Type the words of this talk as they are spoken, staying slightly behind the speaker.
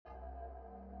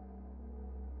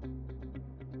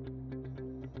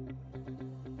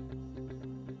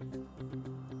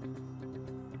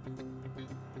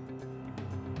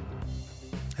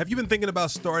Have you been thinking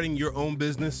about starting your own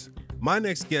business? My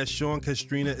next guest, Sean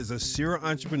Castrina, is a serial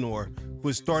entrepreneur who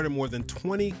has started more than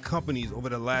 20 companies over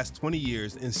the last 20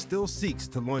 years and still seeks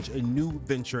to launch a new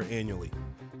venture annually.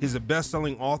 He's a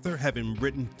best-selling author, having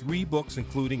written 3 books,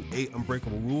 including 8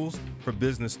 Unbreakable Rules for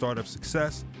Business Startup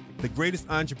Success, The Greatest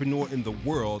Entrepreneur in the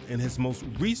World, and his most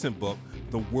recent book,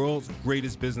 The World's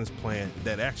Greatest Business Plan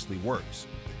That Actually Works.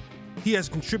 He has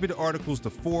contributed articles to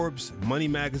Forbes, Money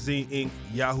Magazine, Inc.,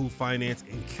 Yahoo Finance,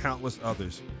 and countless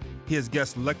others. He has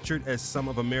guest lectured at some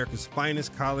of America's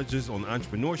finest colleges on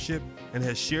entrepreneurship and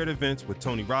has shared events with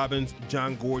Tony Robbins,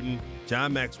 John Gordon,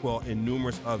 John Maxwell, and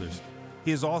numerous others.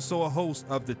 He is also a host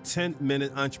of the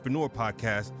 10-Minute Entrepreneur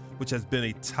podcast, which has been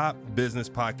a top business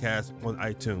podcast on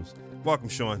iTunes. Welcome,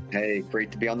 Sean. Hey, great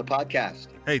to be on the podcast.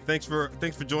 Hey, thanks for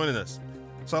joining us.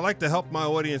 So I like to help my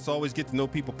audience always get to know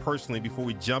people personally before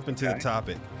we jump into the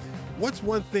topic. What's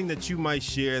one thing that you might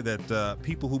share that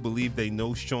people who believe they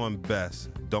know Sean best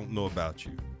don't know about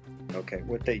you? Okay,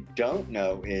 what they don't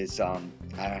know is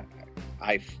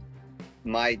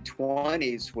my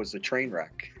 20s was a train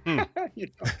wreck.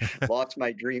 Lost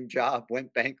my dream job,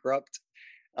 went bankrupt.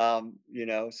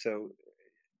 So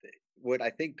what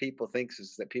I think people think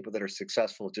is that people that are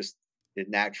successful just it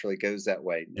naturally goes that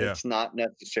way. Yeah. It's not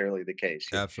necessarily the case.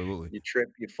 Absolutely. You trip,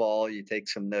 you fall, you take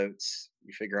some notes,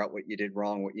 you figure out what you did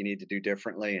wrong, what you need to do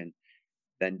differently, and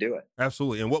then do it.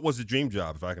 Absolutely. And what was the dream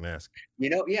job, if I can ask?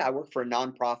 I worked for a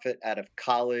nonprofit out of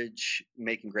college,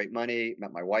 making great money,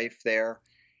 met my wife there,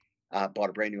 bought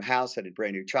a brand new house, had a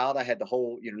brand new child. I had the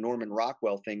whole, Norman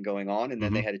Rockwell thing going on. And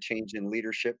then they had a change in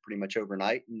leadership pretty much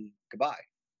overnight and goodbye.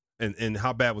 And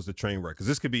how bad was the train wreck? Because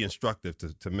this could be instructive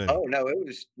to many. Oh, no, it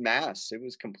was mass. It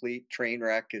was complete train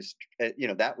wreck.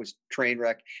 That was train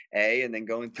wreck A, and then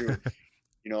going through,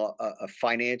 a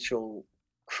financial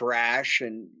crash.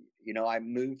 And, I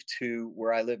moved to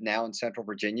where I live now in Central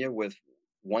Virginia with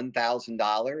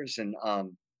 $1,000. And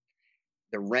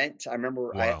the rent, I remember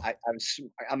Wow.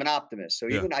 I'm an optimist. So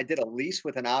even I did a lease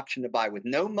with an option to buy with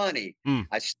no money.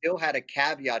 I still had a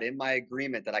caveat in my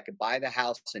agreement that I could buy the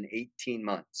house in 18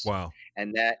 months. Wow.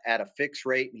 And that at a fixed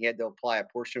rate, and he had to apply a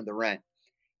portion of the rent.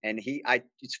 And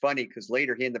it's funny because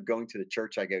later he ended up going to the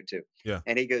church I go to. Yeah.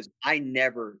 And he goes, I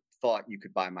never thought you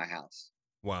could buy my house.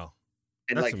 Wow.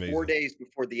 And That's like amazing. 4 days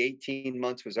before the 18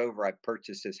 months was over, I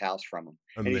purchased his house from him.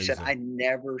 Amazing. And he said, I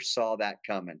never saw that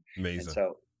coming. Amazing. And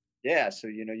so,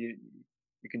 you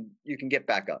can get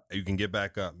back up. You can get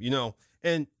back up,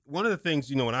 and one of the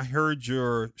things, when I heard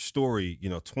your story,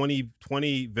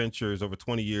 20 ventures over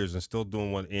 20 years and still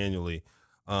doing one annually,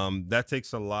 that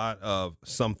takes a lot of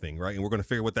something, right? And we're going to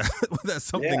figure what that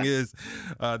something is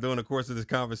during the course of this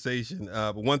conversation.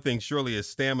 But one thing surely is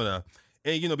stamina.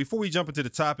 And, before we jump into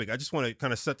the topic, I just want to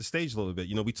kind of set the stage a little bit.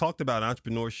 We talked about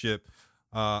entrepreneurship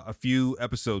a few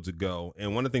episodes ago,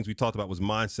 and one of the things we talked about was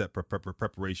mindset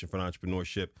preparation for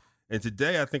entrepreneurship. And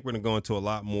today, I think we're going to go into a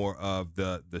lot more of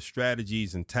the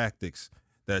strategies and tactics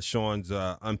that Sean's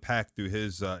unpacked through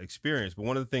his experience. But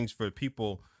one of the things for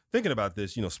people thinking about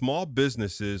this, small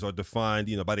businesses are defined,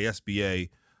 by the SBA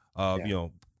of,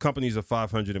 companies of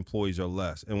 500 employees or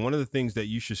less. And one of the things that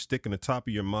you should stick in the top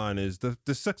of your mind is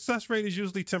the success rate is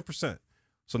usually 10%.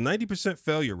 So 90%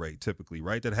 failure rate typically,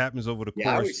 right? That happens over the course.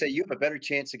 I would say you have a better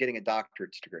chance of getting a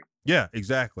doctorate's degree. Yeah,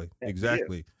 exactly. Yeah,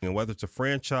 exactly. And whether it's a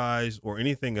franchise or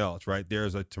anything else, right?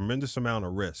 There's a tremendous amount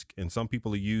of risk. And some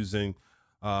people are using,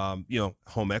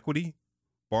 home equity,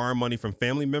 borrowing money from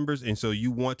family members. And so you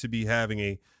want to be having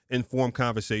a informed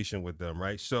conversation with them,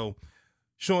 right? So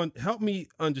Sean, help me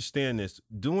understand this.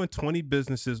 Doing 20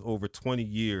 businesses over 20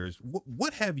 years,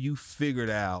 what have you figured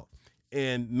out?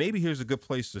 And maybe here's a good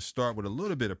place to start with a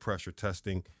little bit of pressure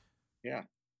testing. Yeah.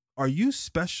 Are you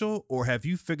special, or have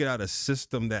you figured out a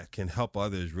system that can help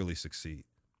others really succeed?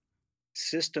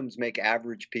 Systems make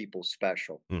average people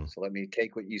special. So let me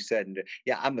take what you said. And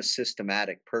I'm a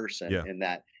systematic person in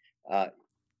that,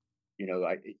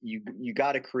 you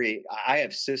got to create, I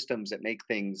have systems that make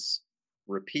things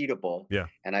repeatable. Yeah.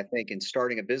 And I think in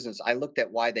starting a business, I looked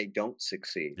at why they don't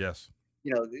succeed. Yes.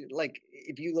 Like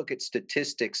if you look at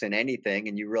statistics in anything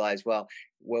and you realize, well,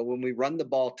 when we run the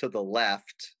ball to the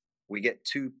left, we get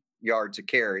 2 yards a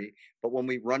carry. But when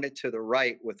we run it to the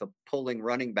right with a pulling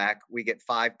running back, we get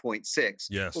 5.6.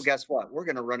 Yes. Well, guess what? We're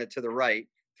going to run it to the right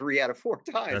 3 out of 4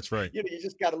 times. That's right. You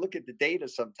just got to look at the data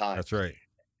sometimes. That's right.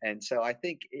 And so I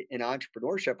think in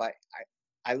entrepreneurship,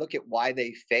 I look at why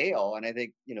they fail. And I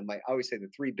think, I always say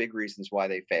the 3 big reasons why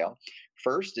they fail.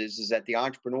 First is that the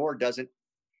entrepreneur doesn't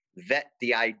vet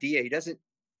the idea. He doesn't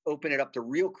open it up to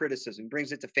real criticism,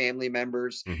 brings it to family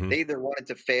members. Mm-hmm. They either want it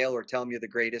to fail or tell them you're the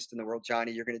greatest in the world.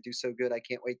 Johnny, you're going to do so good. I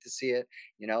can't wait to see it.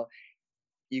 You know,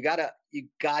 you got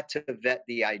to vet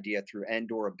the idea through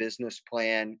and/or a business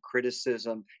plan,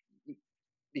 criticism,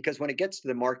 because when it gets to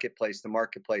the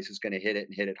marketplace is going to hit it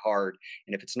and hit it hard.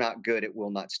 And if it's not good, it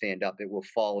will not stand up. It will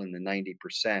fall in the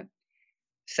 90%.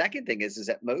 Second thing is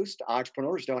that most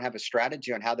entrepreneurs don't have a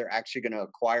strategy on how they're actually going to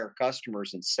acquire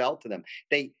customers and sell to them.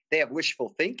 They have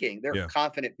wishful thinking. They're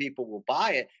confident people will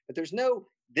buy it, but there's no,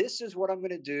 this is what I'm going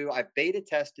to do. I've beta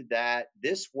tested that.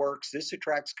 This works. This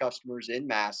attracts customers in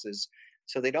masses.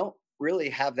 So they don't really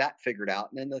have that figured out.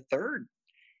 And then the third,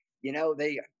 you know,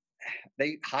 they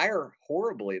hire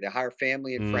horribly. They hire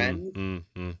family and friends,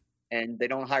 and they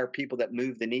don't hire people that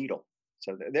move the needle.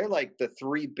 So they're like the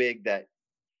three big that,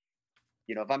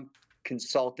 you know, if I'm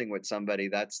consulting with somebody,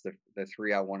 that's the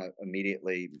three I want to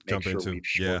immediately make sure we've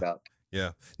shored up.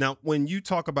 Yeah. Now, when you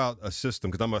talk about a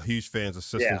system, because I'm a huge fan of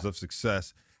systems of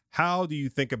success, how do you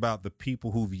think about the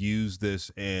people who've used this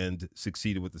and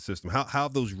succeeded with the system? How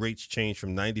have those rates changed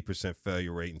from 90%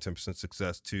 failure rate and 10%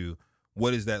 success to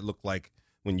what does that look like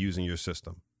when using your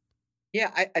system?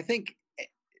 Yeah, I think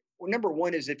number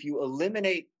one is if you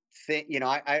eliminate you know,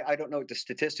 I don't know what the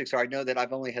statistics are. I know that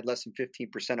I've only had less than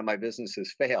 15% of my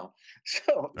businesses fail.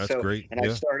 So that's great. And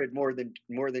I've started more than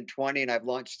 20, and I've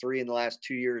launched 3 in the last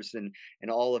 2 years, and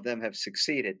all of them have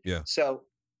succeeded. Yeah. So,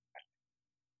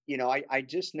 you know, I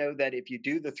just know that if you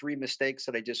do the 3 mistakes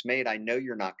that I just made, I know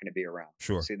you're not going to be around.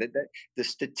 Sure. See that the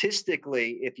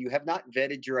statistically, if you have not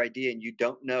vetted your idea and you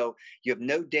don't know, you have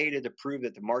no data to prove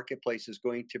that the marketplace is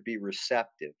going to be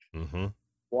receptive. Mm-hmm.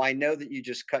 Well, I know that you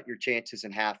just cut your chances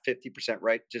in half, 50%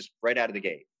 right out of the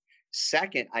gate.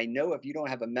 Second, I know if you don't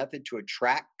have a method to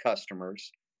attract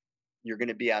customers, you're going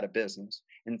to be out of business.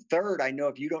 And third, I know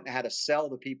if you don't know how to sell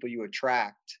the people you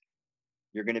attract,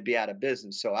 you're going to be out of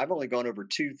business. So I've only gone over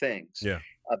 2 things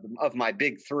of my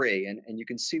big 3. And you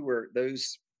can see where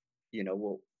those, you know,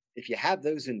 well, if you have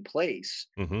those in place,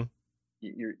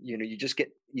 you just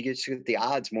get the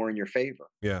odds more in your favor.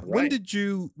 Yeah. Right?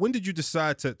 When did you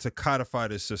decide to codify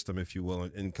this system, if you will,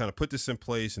 and kind of put this in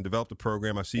place and develop the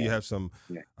program? I see you have some,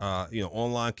 you know,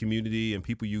 online community and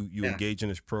people you engage in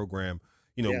this program.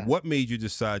 You know, what made you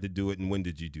decide to do it, and when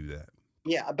did you do that?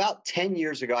 Yeah, about 10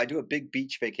 years ago, I do a big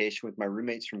beach vacation with my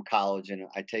roommates from college, and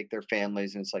I take their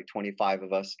families, and it's like 25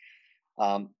 of us.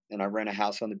 And I rent a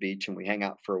house on the beach, and we hang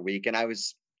out for a week. And I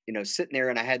was, you know, sitting there,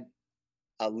 and I had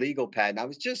a legal pad, and I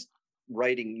was just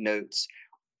writing notes,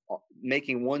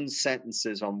 making 1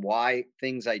 sentences on why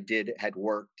things I did had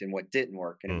worked and what didn't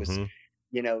work. And it was,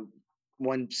 you know,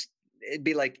 it'd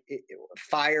be like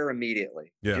fire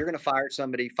immediately. If you're going to fire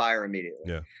somebody, fire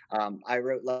immediately. I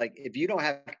wrote like, if you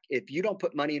don't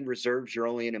put money in reserves, you're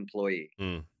only an employee.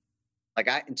 Like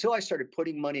until I started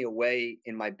putting money away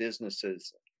in my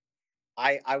businesses,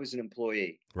 I was an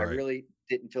employee. Right. I really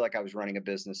didn't feel like I was running a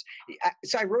business.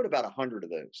 So I wrote about 100 of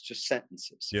those, just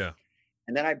sentences. Yeah.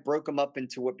 And then I broke them up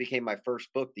into what became my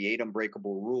first book, The 8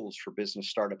 Unbreakable Rules for Business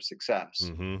Startup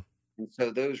Success. And so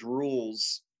those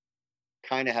rules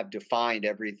kind of have defined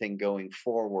everything going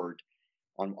forward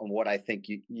on what I think,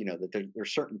 you know, that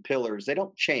there's certain pillars. They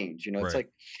don't change. You know, it's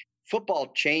like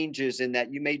football changes in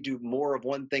that you may do more of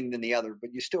one thing than the other,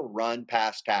 but you still run,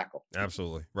 pass, tackle.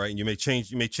 Absolutely. Right. And you may change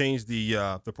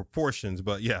the proportions,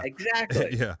 but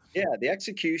exactly. The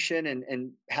execution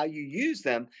and how you use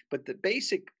them, but the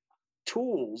basic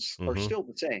tools are still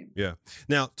the same. Yeah.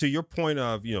 Now, to your point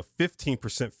of, you know,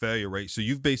 15% failure rate. So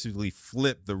you've basically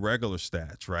flipped the regular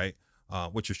stats, right?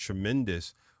 Which is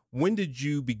tremendous. When did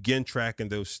you begin tracking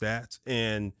those stats?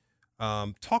 And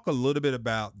talk a little bit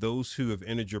about those who have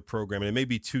entered your program, and it may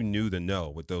be too new to know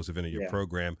with those who've entered your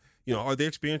program. You know, are they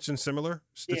experiencing similar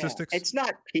statistics? It's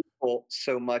not people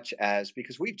so much as,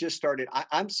 because we've just started.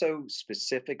 I'm so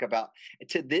specific about,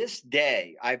 to this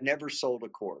day, I've never sold a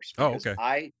course. Oh,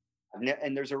 okay.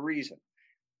 And there's a reason.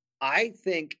 I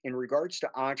think in regards to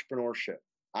entrepreneurship,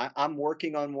 I'm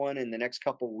working on one in the next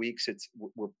couple of weeks.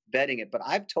 We're betting it, but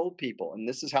I've told people, and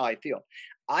this is how I feel.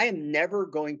 I am never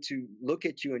going to look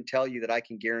at you and tell you that I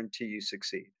can guarantee you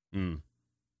succeed.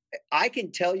 I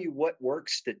can tell you what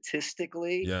works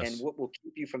statistically and what will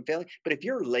keep you from failing. But if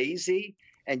you're lazy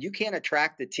and you can't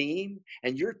attract the team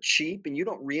and you're cheap and you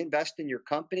don't reinvest in your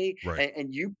company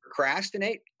and you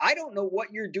procrastinate, I don't know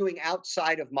what you're doing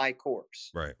outside of my course.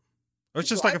 Right. It's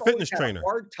just like a fitness trainer. A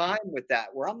hard time with that,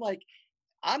 where I'm like,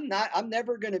 I'm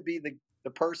never going to be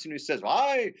the person who says,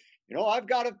 well, I've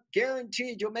got a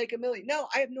guaranteed you'll make $1 million. No,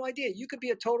 I have no idea. You could be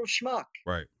a total schmuck.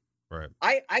 Right.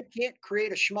 I can't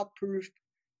create a schmuck proof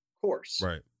course.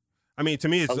 Right. I mean, to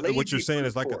me, A it's what you're lazy saying brute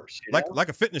is like force, like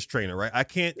a fitness trainer, right? I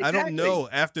don't Exactly. know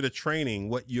after the training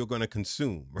what you're going to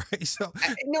consume, right? So,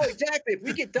 No, exactly. If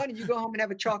we get done and you go home and have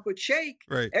a chocolate shake,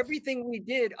 right. everything we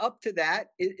did up to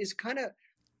that is kind of,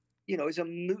 is a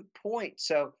moot point.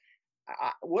 So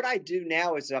what I do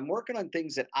now is I'm working on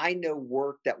things that I know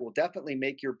work that will definitely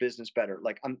make your business better.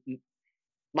 Like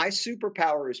my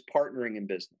superpower is partnering in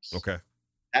business. Okay.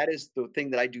 That is the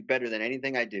thing that I do better than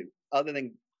anything I do, other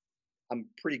than I'm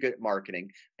pretty good at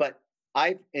marketing. But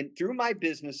and through my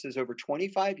businesses over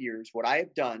 25 years, what I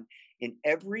have done in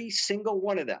every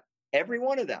one of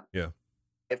them, Yeah.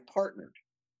 I've partnered.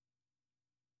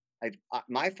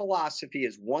 My philosophy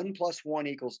is 1 +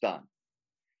 1 = done.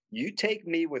 You take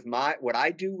me with what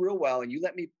I do real well, and you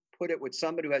let me put it with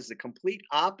somebody who has the complete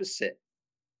opposite,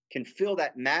 can fill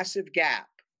that massive gap.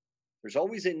 There's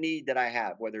always a need that I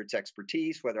have, whether it's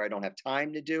expertise, whether I don't have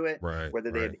time to do it, Right.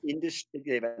 whether Right.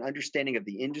 they have an understanding of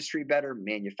the industry better,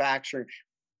 manufacturing,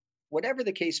 whatever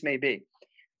the case may be.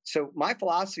 So my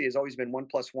philosophy has always been 1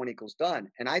 + 1 =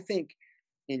 done. And I think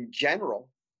in general,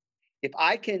 if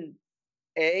I can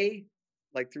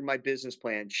like through my business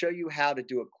plan, show you how to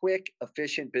do a quick,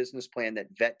 efficient business plan that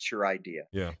vets your idea.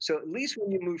 Yeah. So at least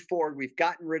when you move forward, we've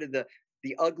gotten rid of the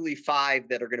ugly 5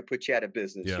 that are going to put you out of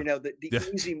business, Yeah. the Yeah.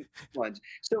 easy ones.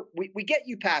 So we get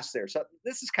you past there. So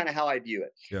this is kind of how I view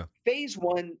it. Yeah. Phase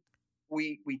 1,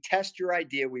 we test your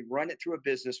idea, we run it through a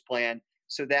business plan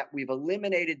so that we've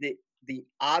eliminated the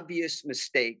obvious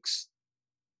mistakes,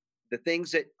 the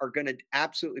things that are going to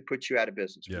absolutely put you out of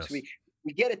business. So Yes.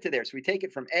 we get it to there. So we take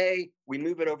it from A, we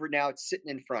move it over. Now it's sitting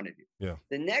in front of you. Yeah.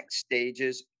 The next stage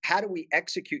is how do we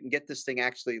execute and get this thing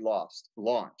actually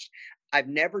launched? I've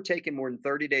never taken more than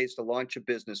 30 days to launch a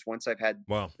business once I've had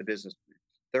Wow. the business.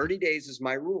 30 days is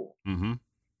my rule. Mm-hmm.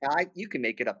 Now, you can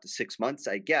make it up to 6 months,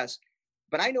 I guess,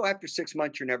 but I know after 6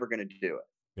 months, you're never going to do it.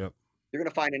 Yep. You're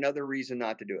going to find another reason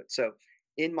not to do it. So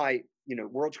in my,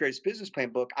 World's Greatest Business Plan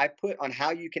book, I put on how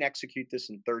you can execute this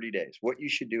in 30 days, what you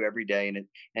should do every day.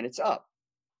 And it's up.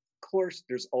 Of course,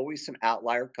 there's always some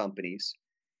outlier companies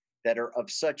that are of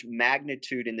such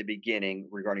magnitude in the beginning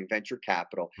regarding venture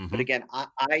capital. But Mm-hmm. again,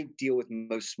 I deal with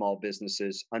most small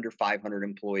businesses under 500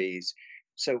 employees.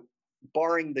 So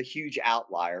barring the huge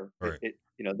outlier, Right.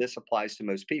 this applies to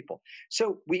most people.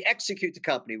 So we execute the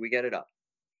company, we get it up.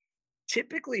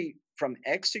 Typically from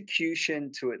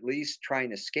execution to at least trying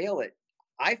to scale it,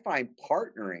 I find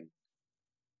partnering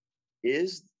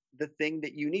is the thing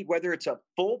that you need, whether it's a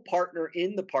full partner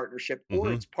in the partnership or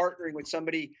Mm-hmm. it's partnering with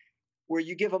somebody where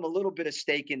you give them a little bit of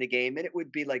stake in the game. And it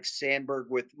would be like Sandberg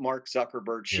with Mark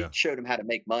Zuckerberg. She Yeah. showed him how to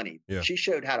make money. Yeah. She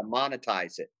showed how to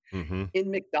monetize it. Mm-hmm. In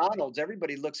McDonald's,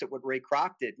 everybody looks at what Ray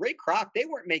Kroc did. Ray Kroc, they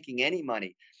weren't making any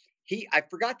money. I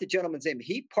forgot the gentleman's name.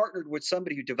 He partnered with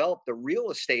somebody who developed the real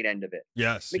estate end of it.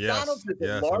 Yes. McDonald's Yes. is the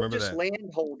Yes. I remember largest that.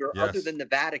 landholder other Yes. than the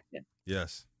Vatican.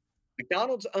 Yes.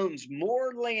 McDonald's owns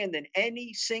more land than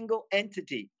any single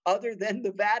entity other than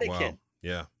the Wow. Vatican.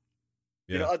 Yeah.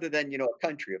 Yeah. Other than, a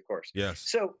country, of course. Yes.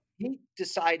 So he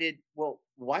decided, well,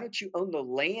 why don't you own the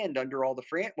land under all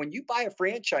the when you buy a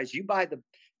franchise, you buy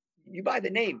the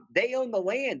name. They own the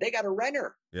land. They got a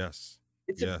renter. Yes.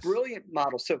 It's a Yes. brilliant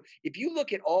model. So if you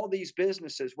look at all these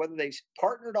businesses, whether they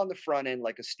partnered on the front end,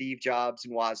 like a Steve Jobs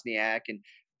and Wozniak and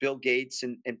Bill Gates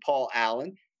and Paul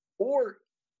Allen, or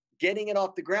getting it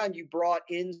off the ground, you brought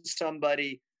in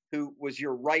somebody who was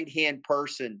your right-hand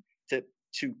person to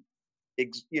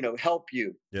help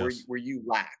you Yes. where you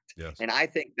lacked. Yes. And I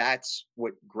think that's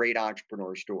what great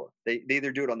entrepreneurs do. They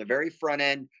either do it on the very front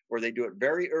end or they do it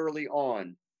very early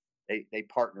on. They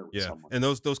partner with someone. And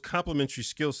those complementary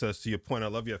skill sets, to your point, I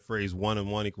love your phrase 1 +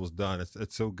 1 = done.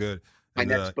 It's so good. My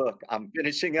And next book, I'm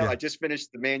finishing up. yeah. I just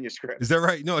finished the manuscript. Is that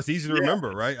right? No, it's easy to Yeah.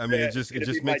 remember, right? I mean, Yeah, it just it's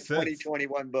gonna be makes my sense.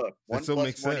 2021 book. It 1 so +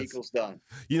 makes 1 sense. = done.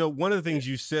 One of the things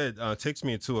you said takes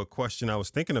me into a question I was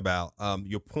thinking about.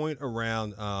 Your point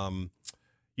around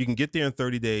you can get there in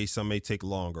 30 days. Some may take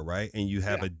longer, right? And you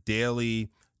have Yeah. a daily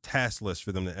task list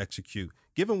for them to execute.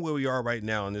 Given where we are right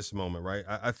now in this moment, right?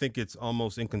 I think it's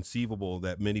almost inconceivable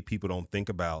that many people don't think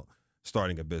about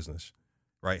starting a business,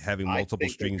 right? Having I multiple think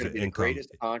there's streams gonna of be the income.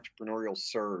 greatest entrepreneurial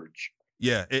surge.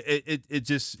 Yeah, it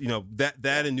just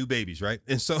that and new babies, right?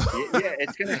 And so Yeah,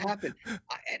 it's going to happen.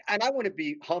 And I want to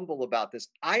be humble about this.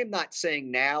 I am not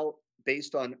saying now,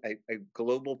 based on a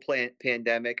global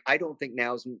pandemic, I don't think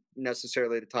now is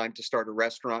necessarily the time to start a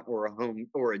restaurant or a home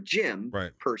or a gym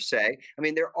right, per se. I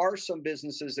mean, there are some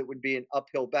businesses that would be an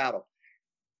uphill battle,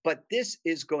 but this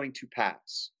is going to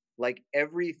pass. Like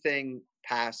everything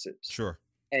passes. sure,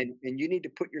 And you need to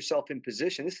put yourself in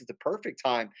position. This is the perfect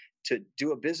time to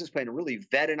do a business plan and really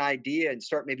vet an idea and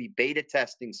start maybe beta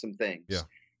testing some things. yeah.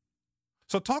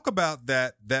 So talk about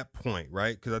that point,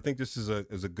 right? Because I think this is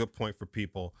a good point for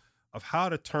people of how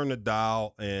to turn the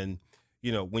dial. And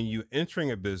when you're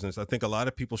entering a business, I think a lot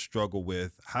of people struggle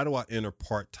with, how do I enter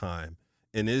part-time?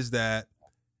 And is that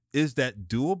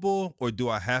doable, or do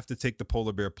I have to take the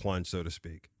polar bear plunge, so to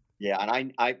speak? Yeah,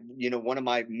 and one of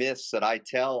my myths that I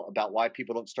tell about why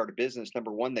people don't start a business,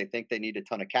 number one, they think they need a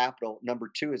ton of capital.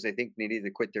 Number two is they think they need to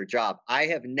quit their job. I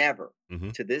have never,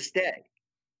 Mm-hmm. to this day,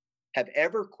 have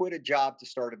ever quit a job to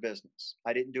start a business.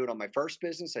 I didn't do it on my first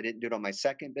business. I didn't do it on my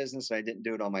second business. And I didn't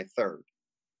do it on my third.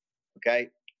 Okay.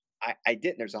 I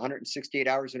didn't. There's 168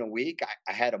 hours in a week.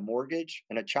 I had a mortgage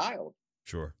and a child.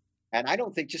 Sure. And I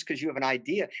don't think just because you have an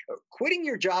idea, quitting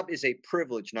your job is a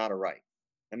privilege, not a right.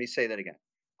 Let me say that again.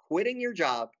 Quitting your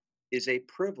job is a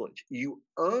privilege. You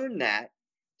earn that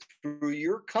through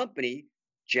your company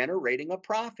generating a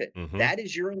profit. Mm-hmm. That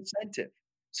is your incentive.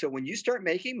 So when you start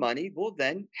making money, well,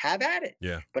 then have at it.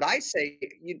 Yeah. But I say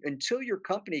until your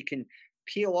company can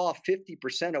peel off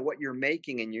 50% of what you're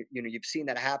making, and you've seen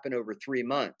that happen over 3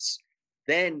 months,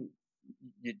 then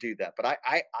you do that. But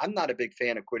I'm not a big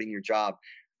fan of quitting your job.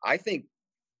 I think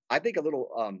a little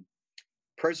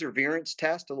perseverance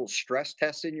test, a little stress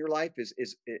test in your life is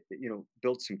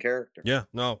builds some character. Yeah,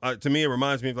 no, to me, it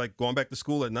reminds me of like going back to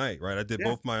school at night, right? I did Yeah.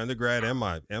 both my undergrad and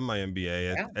my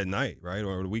MBA at night, right?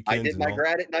 Or the weekends. I did my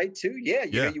grad at night too. Yeah.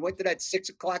 You went to that 6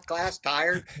 o'clock class,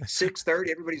 tired,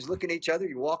 6:30, everybody's looking at each other.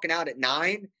 You're walking out at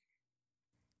 9.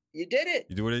 You did it.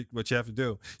 You do what you have to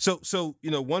do. So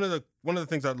one of the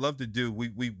things I'd love to do,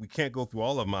 we can't go through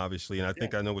all of them, obviously, and I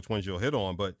think I know which ones you'll hit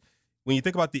on, but when you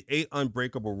think about the 8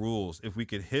 unbreakable rules, if we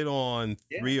could hit on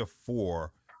 3 or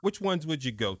 4, which ones would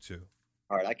you go to?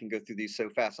 All right, I can go through these so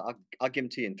fast. I'll give them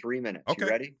to you in 3 minutes. Okay. You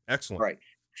ready? Excellent. All right.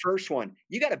 First one,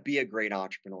 you got to be a great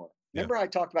entrepreneur. Remember I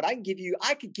talked about I could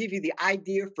give you the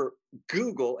idea for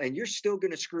Google and you're still going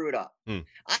to screw it up.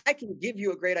 I can give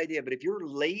you a great idea, but if you're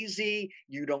lazy,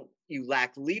 you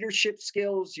lack leadership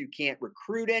skills, you can't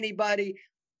recruit anybody,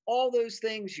 all those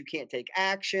things, you can't take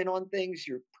action on things,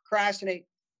 you procrastinate.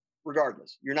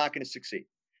 Regardless, you're not going to succeed.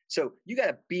 So you got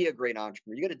to be a great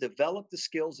entrepreneur. You got to develop the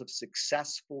skills of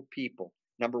successful people.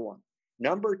 Number one.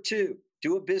 Number two,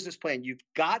 do a business plan. You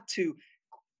got to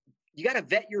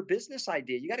vet your business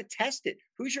idea. You got to test it.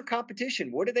 Who's your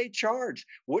competition? What do they charge?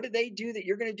 What do they do that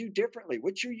you're going to do differently?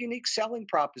 What's your unique selling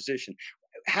proposition?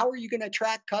 How are you going to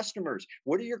attract customers?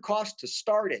 What are your costs to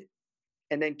start it?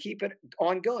 And then keep it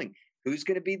ongoing. Who's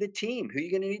going to be the team? Who are you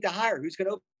going to need to hire? Who's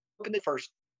going to open the first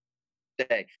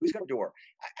day? Who's going to door?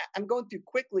 I'm going through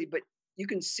quickly, but you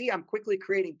can see I'm quickly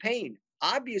creating pain.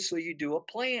 Obviously, you do a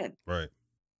plan. Right.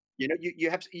 You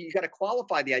got to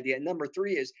qualify the idea. And number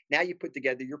 3 is now you put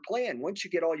together your plan. Once you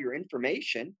get all your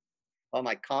information,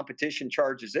 my competition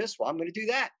charges this. Well, I'm going to do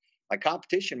that. My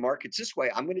competition markets this way.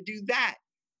 I'm going to do that.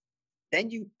 Then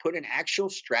you put an actual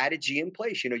strategy in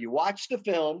place. You watch the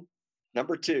film.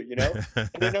 Number 2, and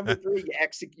then number 3,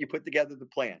 you put together the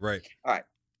plan. Right. All right.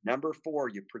 Number 4,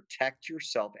 you protect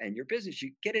yourself and your business.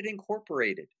 You get it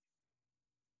incorporated.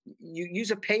 You use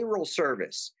a payroll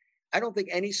service. I don't think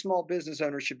any small business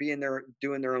owner should be in there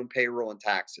doing their own payroll and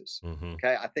taxes. Mm-hmm.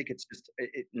 Okay. I think it's just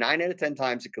 9 out of 10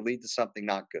 times it could lead to something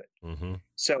not good. Mm-hmm.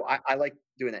 So I like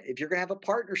doing that. If you're going to have a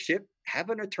partnership,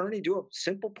 have an attorney do a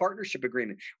simple partnership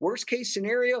agreement. Worst case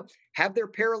scenario, have their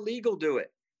paralegal do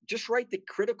it. Just write the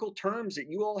critical terms that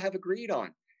you all have agreed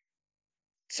on.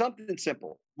 Something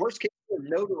simple. Worst case,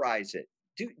 notarize it.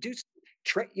 Do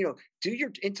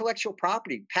your intellectual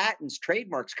property, patents,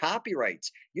 trademarks,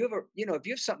 copyrights. If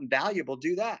you have something valuable,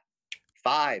 do that.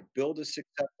 5, build a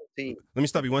successful team. Let me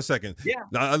stop you 1 second. Yeah.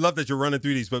 I love that you're running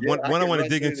through these, but one I want to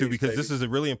dig into because this is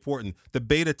really important. The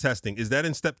beta testing, is that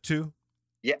in step 2?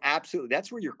 Yeah, absolutely.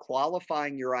 That's where you're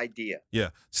qualifying your idea. Yeah.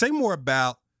 Say more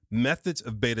about methods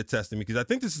of beta testing, because I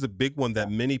think this is a big one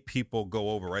that many people go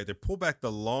over, right? They pull back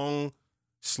the long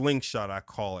slingshot, I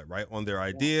call it, right, on their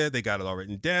idea. They got it all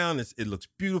written down. It looks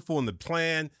beautiful in the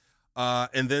plan.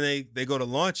 And then they go to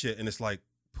launch it and it's like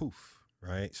poof,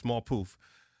 right? Small poof.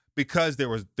 Because there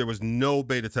was no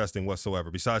beta testing whatsoever,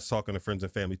 besides talking to friends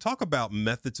and family. Talk about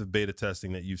methods of beta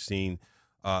testing that you've seen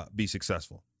be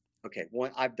successful. Okay,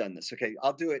 I've done this. Okay,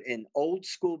 I'll do it in old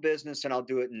school business and I'll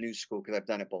do it in new school because I've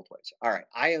done it both ways. All right,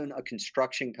 I own a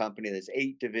construction company that's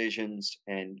 8 divisions,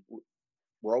 and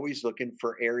we're always looking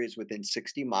for areas within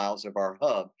 60 miles of our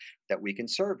hub that we can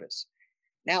service.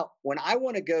 Now, when I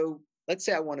want to go, let's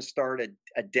say I want to start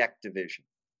a deck division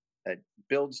that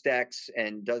builds decks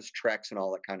and does Trex and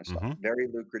all that kind of stuff. Mm-hmm. Very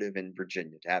lucrative in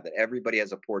Virginia to have that. Everybody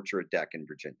has a porch or a deck in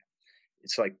Virginia.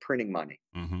 It's like printing money.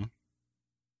 Mm-hmm.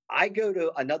 I go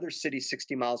to another city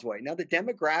 60 miles away. Now the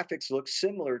demographics look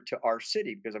similar to our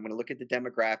city because I'm going to look at the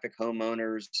demographic,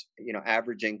 homeowners,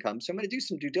 average income. So I'm going to do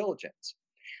some due diligence.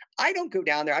 I don't go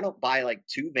down there. I don't buy like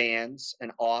 2 vans,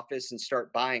 an office, and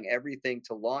start buying everything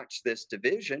to launch this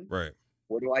division. Right.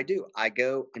 What do? I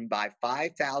go and buy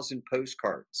 5,000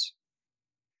 postcards.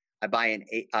 I buy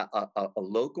a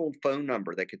local phone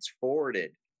number that gets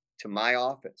forwarded to my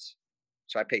office.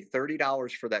 So I pay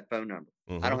 $30 for that phone number.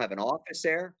 I don't have an office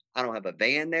there. I don't have a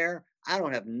van there. I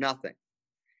don't have nothing.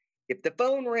 If the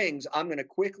phone rings, I'm going to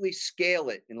quickly scale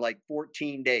it in like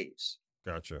 14 days.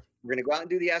 Gotcha. We're going to go out and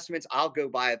do the estimates. I'll go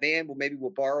buy a van. Well, maybe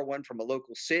we'll borrow one from a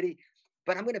local city,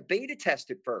 but I'm going to beta test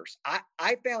it first.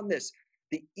 I found this.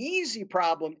 The easy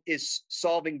problem is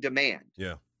solving demand.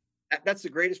 Yeah. That's the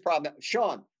greatest problem.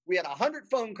 Sean, we had 100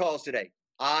 phone calls today.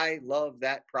 I love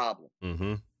that problem.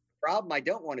 Mm-hmm. Problem I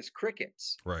don't want is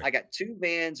crickets. Right. I got 2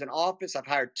 vans, an office. I've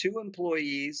hired 2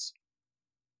 employees.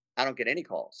 I don't get any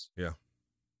calls. Yeah.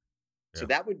 So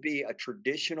that would be a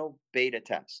traditional beta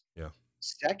test. Yeah.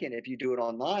 Second, if you do it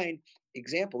online,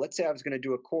 example, let's say I was going to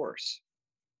do a course.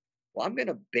 Well, I'm going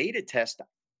to beta test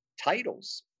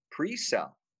titles,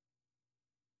 pre-sell.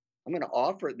 I'm going to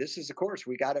offer, this is a course.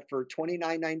 We got it for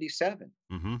 $29.97.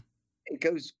 Mm-hmm. It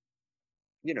goes,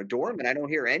 dormant. I don't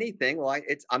hear anything. Well,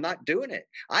 I'm not doing it.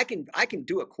 I can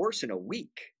do a course in a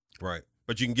week. Right.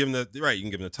 But you can give them you can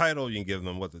give them the title, you can give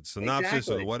them what the synopsis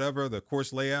or whatever, the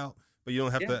course layout, but you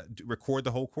don't have to record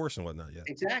the whole course and whatnot yet.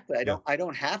 Exactly. I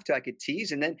don't have to. I could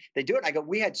tease, and then they do it. I go,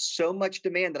 we had so much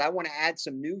demand that I want to add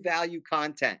some new value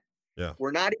content. Yeah.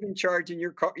 We're not even charging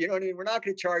your car. You know what I mean? We're not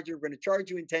going to charge you. We're going to charge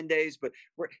you in 10 days, but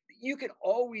you can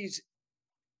always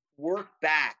work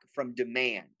back from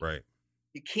demand. Right.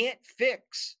 You can't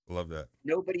fix. Love that.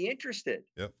 Nobody interested.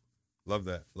 Yep. Love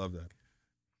that. Love that.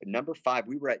 Number 5,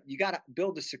 you got to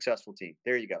build a successful team.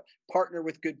 There you go. Partner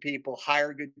with good people,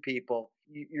 hire good people.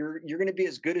 You're going to be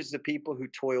as good as the people who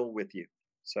toil with you.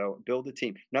 So build a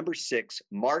team. Number 6,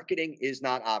 marketing is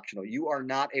not optional. You are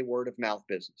not a word of mouth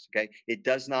business. Okay. It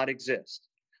does not exist.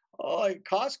 Oh,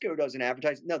 Costco doesn't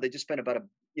advertise. No, they just spent about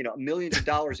millions of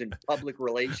dollars in public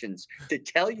relations to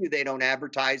tell you they don't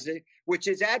advertise it, which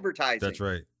is advertising. That's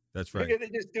right. That's right. They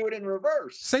just do it in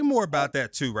reverse. Say more about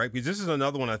that too, right? Because this is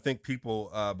another one. I think people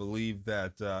believe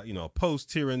that a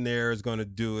post here and there is going to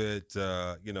do it.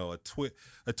 A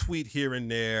tweet here and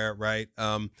there, right?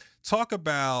 Talk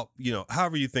about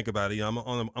however you think about it. I'm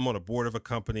on a board of a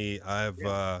company. I've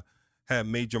have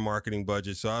major marketing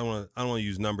budgets, so I don't want to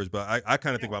use numbers, but I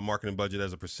kind of think about marketing budget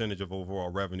as a percentage of overall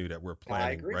revenue that we're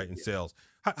planning, right, in sales.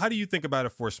 How do you think about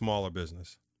it for a smaller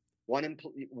business?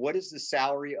 What is the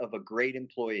salary of a great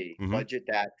employee? Mm-hmm. Budget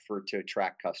that to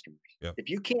attract customers. Yep. If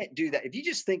you can't do that, if you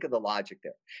just think of the logic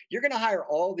there, you're going to hire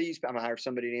all these. I'm going to hire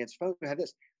somebody to answer phone, have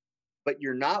this, but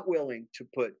you're not willing to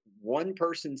put one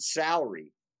person's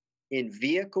salary in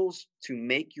vehicles to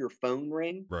make your phone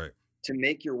ring, right, to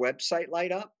make your website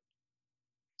light up.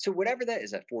 So whatever that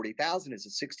is, that 40,000, is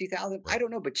it 60,000? Right. I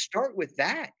don't know, but start with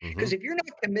that, because if you're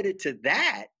not committed to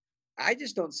that, I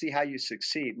just don't see how you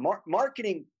succeed.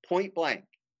 Marketing, point blank,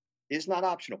 is not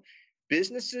optional.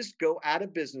 Businesses go out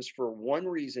of business for one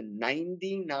reason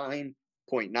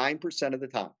 99.9% of the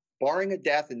time, barring a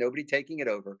death and nobody taking it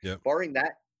over. Yep. Barring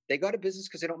that, they go out of business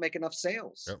because they don't make enough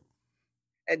sales. Yep.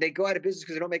 And they go out of business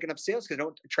because they don't make enough sales, because they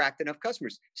don't attract enough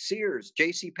customers. Sears,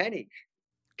 JCPenney,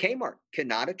 Kmart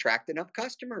cannot attract enough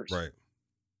customers. Right.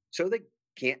 So they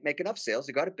can't make enough sales.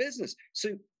 They go out of business.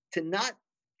 So to not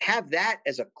have that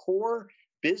as a core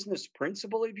business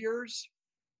principle of yours,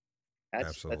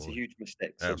 that's a huge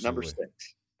mistake. So number 6.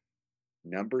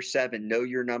 Number 7, know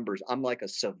your numbers. I'm like a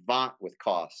savant with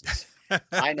costs.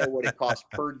 I know what it costs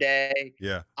per day.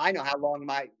 Yeah. I know how long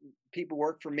my people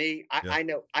work for me. I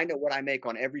know what I make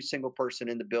on every single person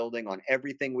in the building, on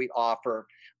everything we offer.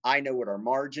 I know what our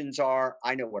margins are.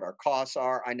 I know what our costs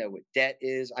are. I know what debt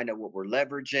is. I know what we're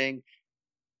leveraging.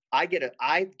 I get an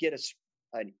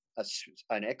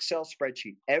Excel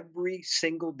spreadsheet every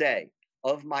single day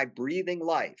of my breathing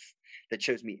life that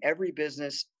shows me every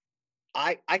business.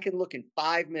 I can look in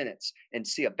 5 minutes and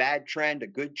see a bad trend, a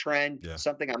good trend,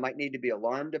 something I might need to be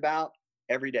alarmed about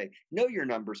every day. Know your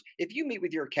numbers. If you meet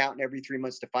with your accountant every 3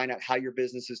 months to find out how your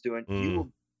business is doing,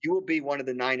 you will be one of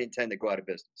the 9 in 10 that go out of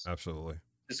business. Absolutely.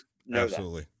 Just know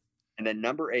that. And then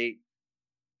number 8,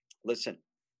 listen,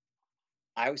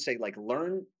 I always say,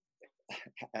 learn,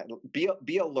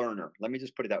 be a learner. Let me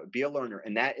just put it that way. Be a learner.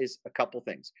 And that is a couple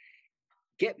things.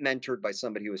 Get mentored by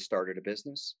somebody who has started a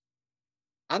business.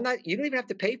 You don't even have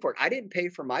to pay for it. I didn't pay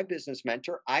for my business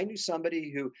mentor. I knew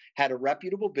somebody who had a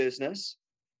reputable business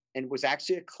and was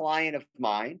actually a client of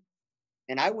mine.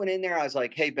 And I went in there, I was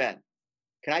like, hey, Ben,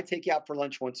 can I take you out for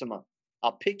lunch once a month?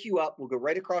 I'll pick you up. We'll go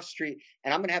right across the street.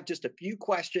 And I'm going to have just a few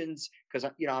questions because,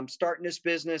 I'm starting this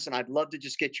business and I'd love to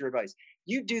just get your advice.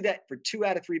 You do that for 2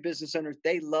 out of 3 business owners.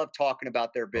 They love talking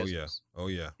about their business. Oh,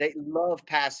 yeah. They love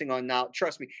passing on knowledge.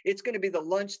 Trust me, it's going to be the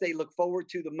lunch they look forward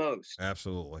to the most.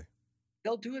 Absolutely.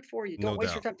 They'll do it for you. No Don't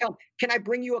waste doubt. your time. Tell them, can I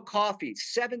bring you a coffee?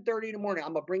 7:30 in the morning.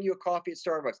 I'm going to bring you a coffee at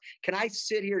Starbucks. Can I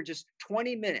sit here just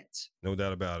 20 minutes? No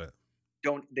doubt about it.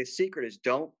 The secret is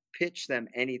don't pitch them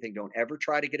anything. Don't ever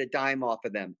try to get a dime off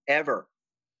of them, ever.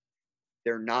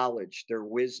 Their knowledge, their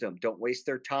wisdom. Don't waste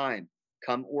their time.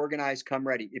 Come organized, come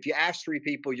ready. If you ask 3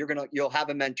 people, you'll have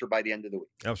a mentor by the end of the week.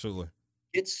 Absolutely.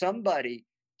 Get somebody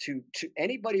to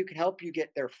anybody who can help you get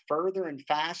there further and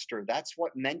faster. That's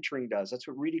what mentoring does. That's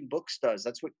what reading books does.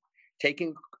 That's what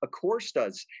taking a course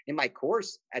does. In my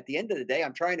course, at the end of the day,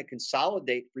 I'm trying to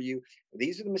consolidate for you.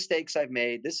 These are the mistakes I've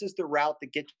made. This is the route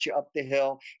that gets you up the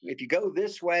hill. If you go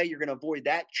this way, you're going to avoid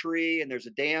that tree, and there's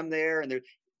a dam there. And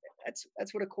that's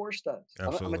what a course does.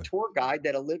 I'm a tour guide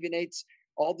that eliminates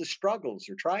all the struggles,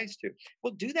 or tries to.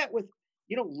 Well, do that with,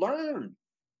 learn.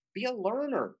 Be a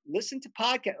learner. Listen to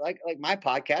podcasts like my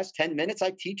podcast, 10 minutes.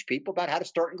 I teach people about how to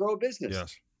start and grow a business.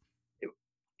 Yes.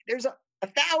 There's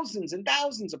thousands and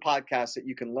thousands of podcasts that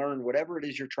you can learn whatever it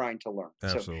is you're trying to learn.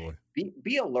 Absolutely. So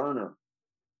be a learner.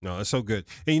 No, it's so good.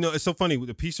 And, it's so funny with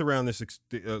the piece around this,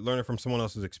 learning from someone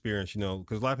else's experience,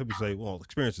 because a lot of people say, well,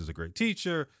 experience is a great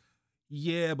teacher.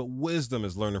 Yeah, but wisdom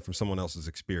is learning from someone else's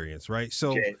experience, right?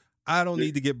 So I don't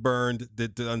need to get burned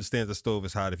to understand the stove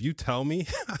is hot. If you tell me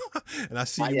and I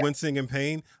see you wincing in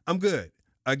pain, I'm good.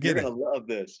 I get it. You're going to love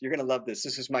this. You're going to love this.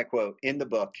 This is my quote in the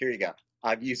book. Here you go.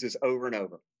 I've used this over and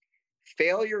over.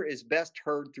 Failure is best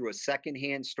heard through a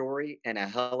secondhand story and a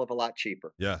hell of a lot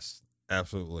cheaper. Yes,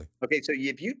 absolutely. Okay, so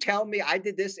if you tell me I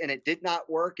did this and it did not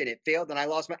work and it failed and I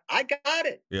I got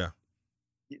it. Yeah.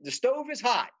 The stove is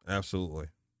hot. Absolutely.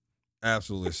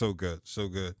 Absolutely. So good. So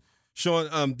good.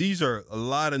 Sean, these are a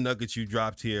lot of nuggets you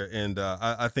dropped here, and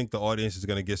I think the audience is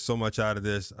going to get so much out of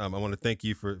this. I want to thank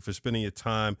you for spending your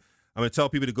time. I'm going to tell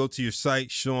people to go to your site,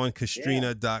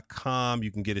 SeanCastrina.com. You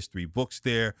can get his 3 books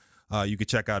there. You can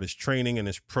check out his training and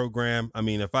his program. I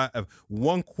mean, if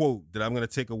one quote that I'm going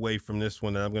to take away from this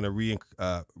one that I'm going to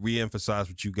re-emphasize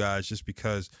with you guys, just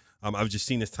because I've just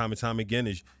seen this time and time again,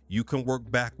 is you can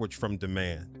work backwards from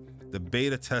demand. The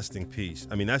beta testing piece.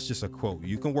 I mean, that's just a quote.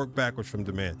 You can work backwards from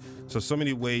demand. So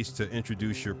many ways to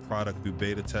introduce your product through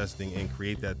beta testing and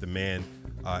create that demand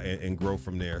and grow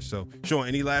from there. So, Sean,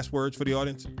 any last words for the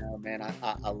audience? Oh man,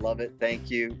 I love it. Thank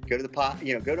you. Go to go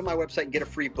to my website and get a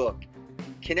free book.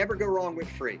 Can never go wrong with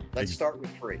free. Let's start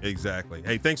with free. Exactly.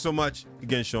 Hey, thanks so much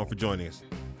again, Sean, for joining us.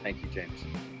 Thank you, James.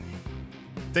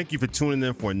 Thank you for tuning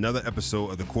in for another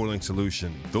episode of The CoreLink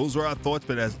Solution. Those are our thoughts,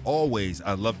 but as always,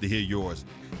 I'd love to hear yours.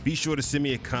 Be sure to send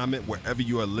me a comment wherever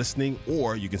you are listening,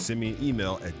 or you can send me an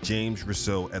email at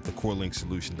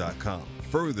jamesrousseau@thecorelinkSolution.com.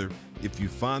 Further, if you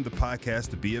find the podcast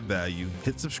to be of value,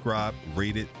 hit subscribe,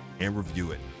 rate it, and review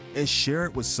it, and share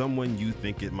it with someone you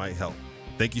think it might help.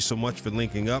 Thank you so much for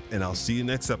linking up, and I'll see you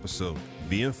next episode.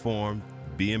 Be informed,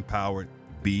 be empowered,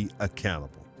 be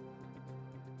accountable.